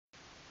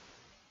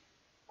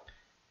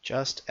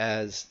Just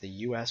as the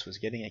US was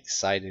getting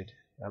excited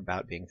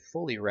about being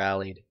fully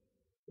rallied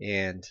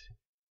and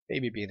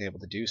maybe being able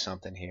to do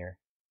something here,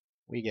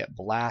 we get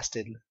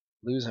blasted,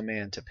 lose a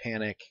man to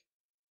panic,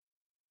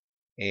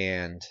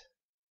 and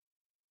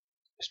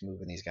just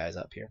moving these guys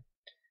up here.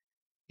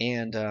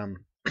 And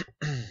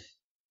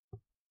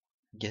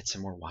get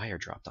some more wire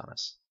dropped on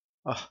us.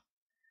 Oh,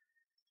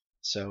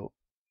 so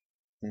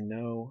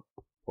no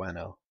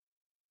bueno.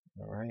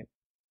 All right,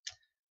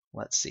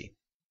 let's see.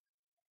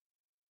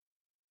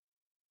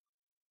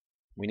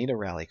 We need a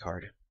rally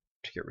card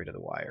to get rid of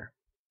the wire.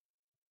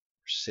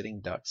 We're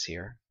sitting ducks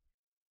here.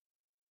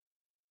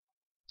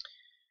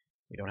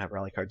 We don't have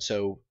rally cards,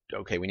 so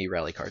okay, we need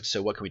rally cards.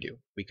 So what can we do?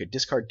 We could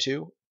discard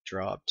 2,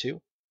 draw up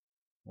 2,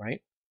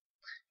 right?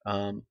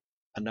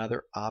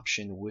 Another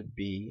option would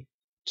be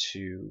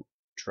to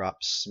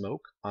drop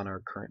smoke on our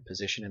current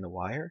position in the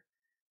wire.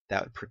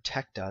 That would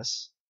protect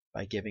us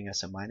by giving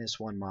us a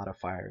 -1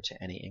 modifier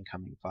to any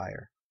incoming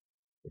fire,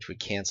 which would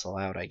cancel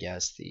out, I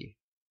guess, the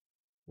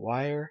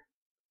wire,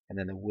 and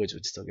then the woods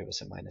would still give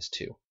us a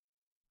 -2.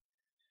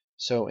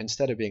 So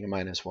instead of being a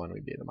 -1,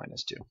 we'd be at a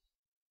 -2.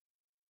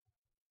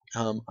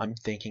 I'm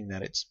thinking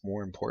that it's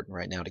more important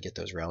right now to get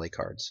those rally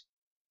cards.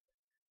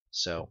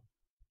 So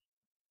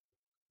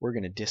we're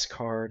going to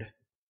discard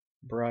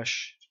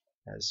brush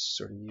as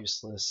sort of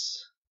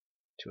useless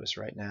to us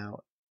right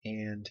now,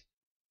 and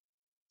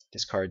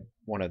discard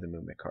one of the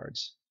movement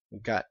cards.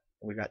 We've got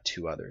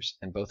 2 others,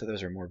 and both of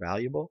those are more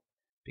valuable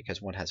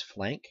because one has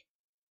flank,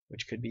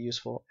 which could be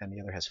useful, and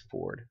the other has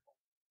forward,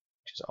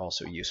 which is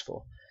also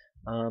useful.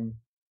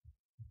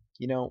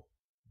 You know,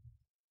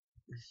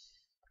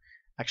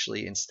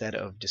 actually, instead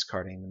of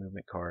discarding the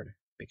movement card,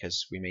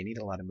 because we may need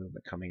a lot of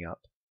movement coming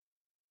up,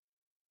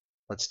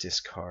 let's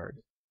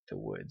discard the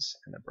woods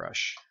and the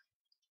brush.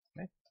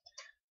 Okay,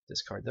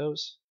 discard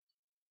those,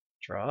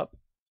 draw up,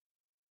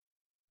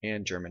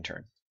 and German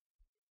turn.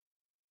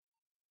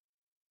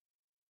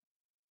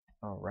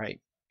 All right,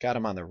 got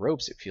him on the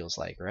ropes, it feels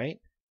like, right?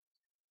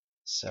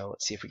 So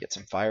let's see if we get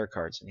some fire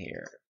cards in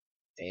here.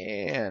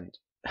 And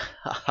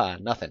haha,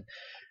 nothing.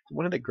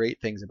 One of the great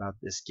things about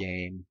this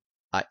game,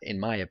 in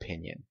my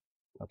opinion,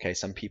 okay,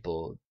 some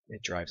people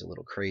it drives a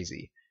little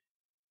crazy,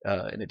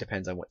 and it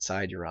depends on what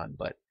side you're on,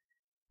 but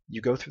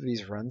you go through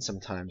these runs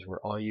sometimes where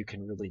all you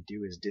can really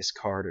do is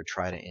discard or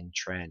try to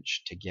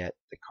entrench to get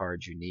the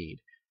cards you need.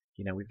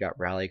 You know, we've got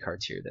rally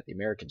cards here that the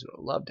Americans would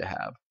love to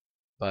have,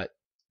 but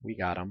we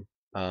got them,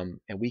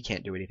 and we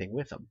can't do anything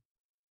with them.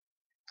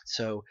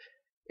 So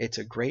it's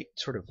a great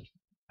sort of,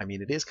 I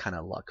mean, it is kind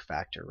of luck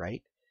factor,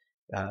 right?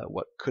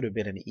 What could have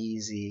been an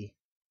easy,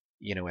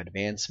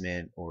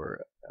 advancement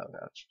or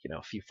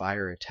a few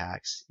fire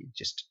attacks, it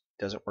just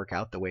doesn't work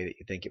out the way that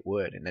you think it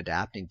would, and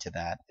adapting to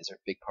that is a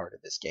big part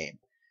of this game.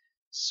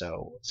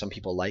 So some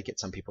people like it,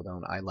 some people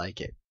don't. I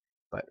like it,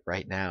 but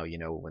right now,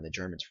 when the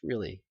Germans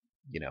really,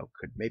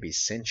 could maybe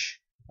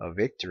cinch a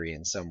victory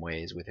in some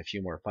ways with a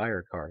few more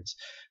fire cards,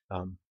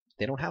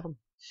 they don't have them.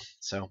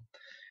 So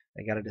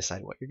I got to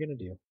decide what you're gonna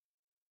do.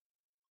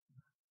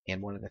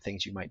 And one of the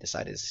things you might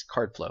decide is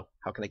card flow.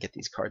 How can I get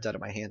these cards out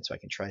of my hand so I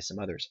can try some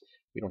others?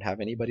 We don't have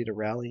anybody to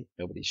rally.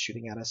 Nobody's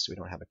shooting at us, so we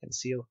don't have a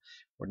conceal.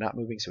 We're not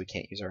moving, so we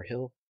can't use our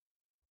hill.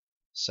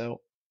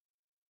 So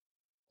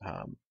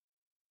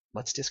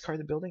let's discard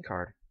the building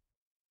card.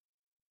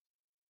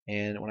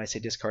 And when I say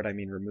discard, I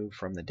mean remove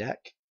from the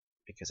deck,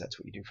 because that's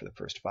what you do for the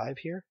first 5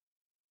 here.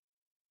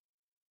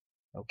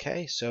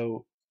 Okay,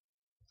 so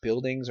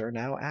buildings are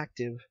now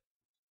active.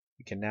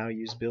 We can now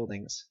use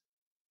buildings.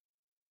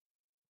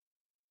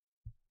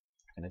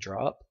 I'm going to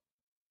draw up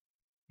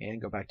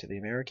and go back to the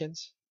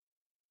Americans.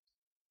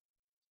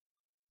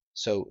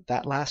 So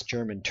that last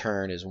German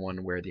turn is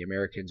one where the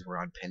Americans were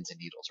on pins and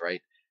needles,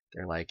 right?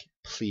 They're like,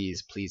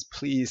 please, please,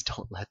 please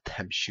don't let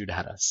them shoot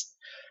at us.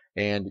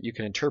 And you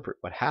can interpret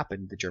what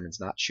happened, the Germans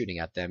not shooting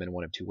at them, in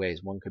one of 2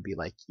 ways. One could be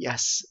like,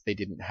 yes, they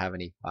didn't have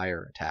any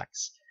fire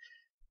attacks.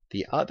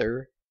 The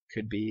other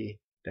could be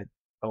that,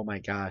 oh my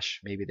gosh,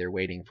 maybe they're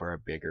waiting for a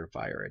bigger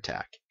fire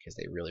attack because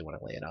they really want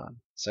to lay it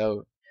on.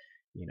 So,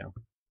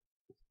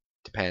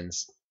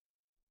 depends.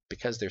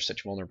 Because they're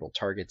such vulnerable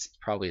targets, it's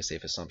probably a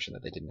safe assumption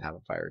that they didn't have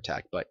a fire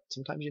attack, but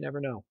sometimes you never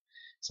know.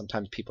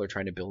 Sometimes people are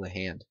trying to build a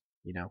hand,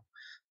 All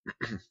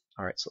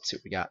right, so let's see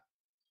what we got.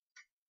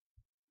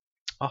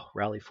 Oh,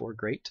 rally 4,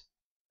 great.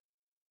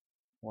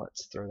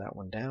 Let's throw that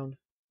one down.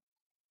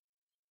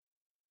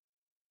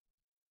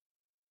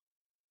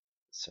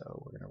 So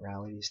we're going to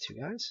rally these 2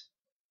 guys.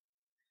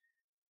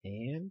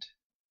 And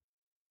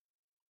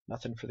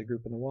nothing for the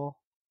group in the wall.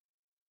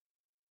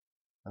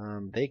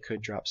 They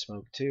could drop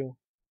smoke too.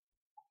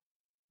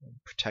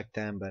 Protect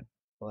them, but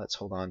let's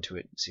hold on to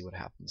it and see what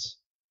happens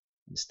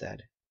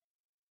instead.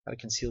 Got a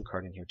concealed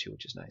card in here too,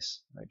 which is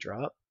nice. Alright,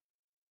 draw up.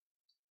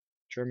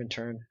 German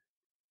turn.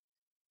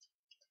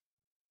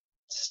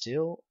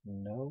 Still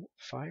no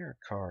fire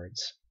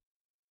cards.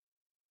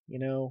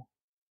 I'm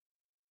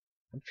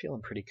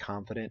feeling pretty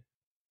confident.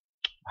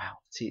 Wow.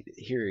 See,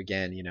 here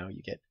again,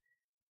 you get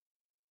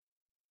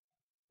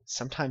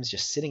sometimes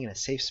just sitting in a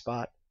safe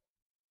spot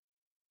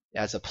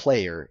as a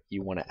player,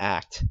 you want to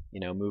act,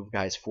 move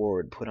guys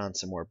forward, put on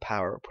some more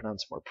power, put on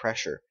some more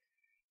pressure.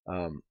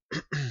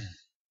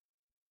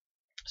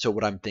 So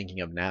what I'm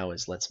thinking of now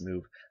is let's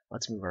move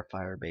our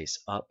fire base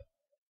up.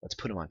 Let's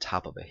put them on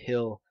top of a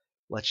hill.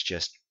 Let's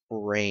just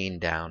rain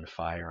down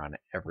fire on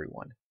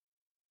everyone.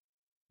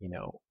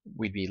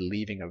 We'd be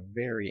leaving a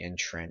very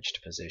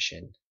entrenched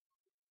position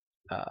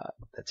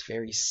that's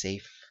very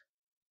safe,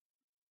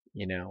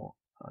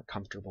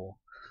 comfortable.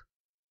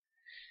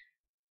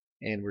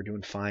 And we're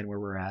doing fine where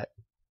we're at,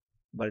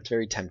 but it's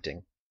very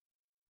tempting.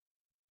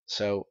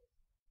 So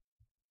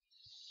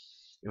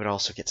it would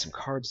also get some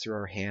cards through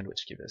our hand,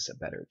 which give us a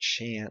better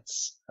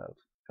chance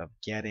of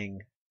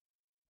getting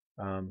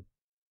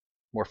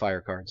more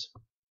fire cards.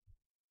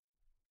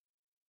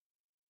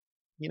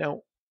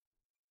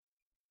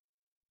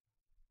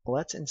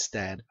 Let's,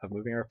 instead of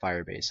moving our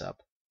fire base up,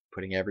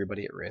 putting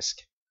everybody at risk,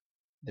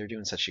 they're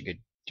doing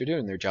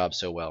their job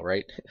so well,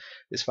 right?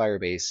 This fire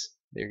base,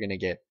 they're gonna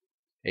get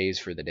A's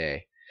for the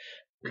day.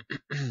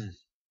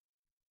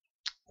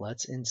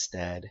 Let's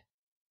instead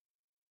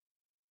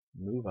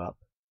move up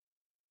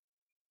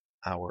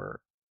our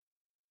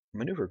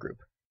maneuver group.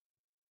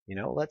 We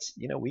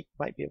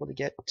might be able to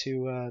get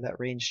to that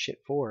ranged shit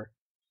 4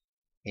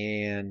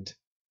 and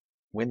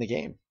win the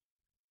game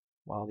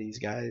while the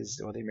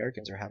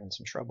Americans are having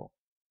some trouble.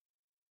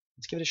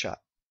 Let's give it a shot.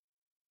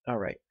 All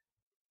right.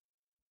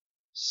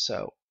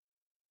 So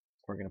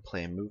we're going to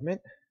play a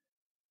movement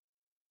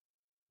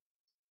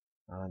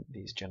on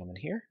these gentlemen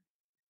here.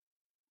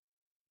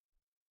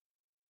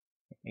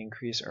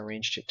 Increase our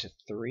ranged shit to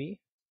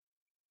 3.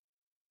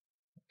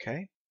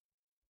 Okay.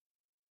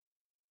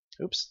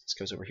 Oops, this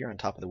goes over here on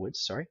top of the woods,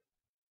 sorry.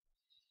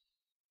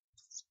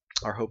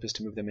 Our hope is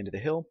to move them into the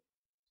hill.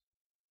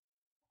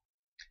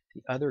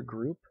 The other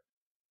group,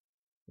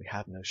 we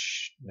have no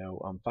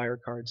fire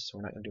cards, so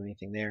we're not going to do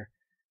anything there.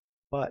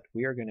 But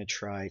we are going to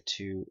try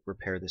to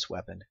repair this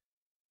weapon.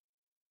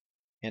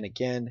 And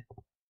again,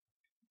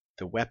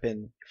 the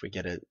weapon, if we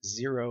get a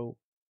 0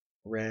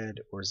 red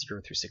or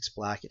 0 through 6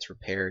 black, it's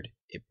repaired,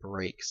 it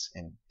breaks,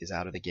 and is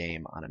out of the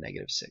game on a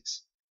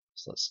 -6.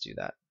 So let's do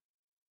that.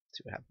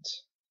 See what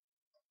happens.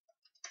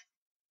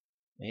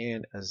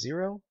 And a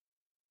 0,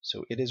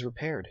 so it is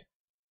repaired.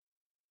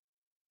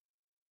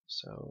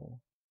 So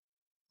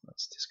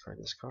let's discard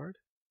this card,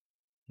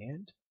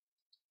 and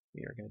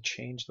we are going to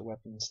change the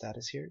weapon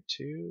status here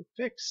to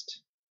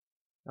fixed.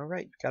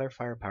 Alright, got our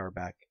firepower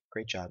back.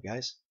 Great job,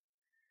 guys.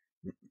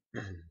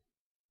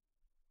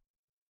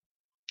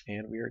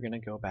 And we are going to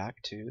go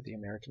back to the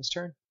Americans'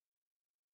 turn.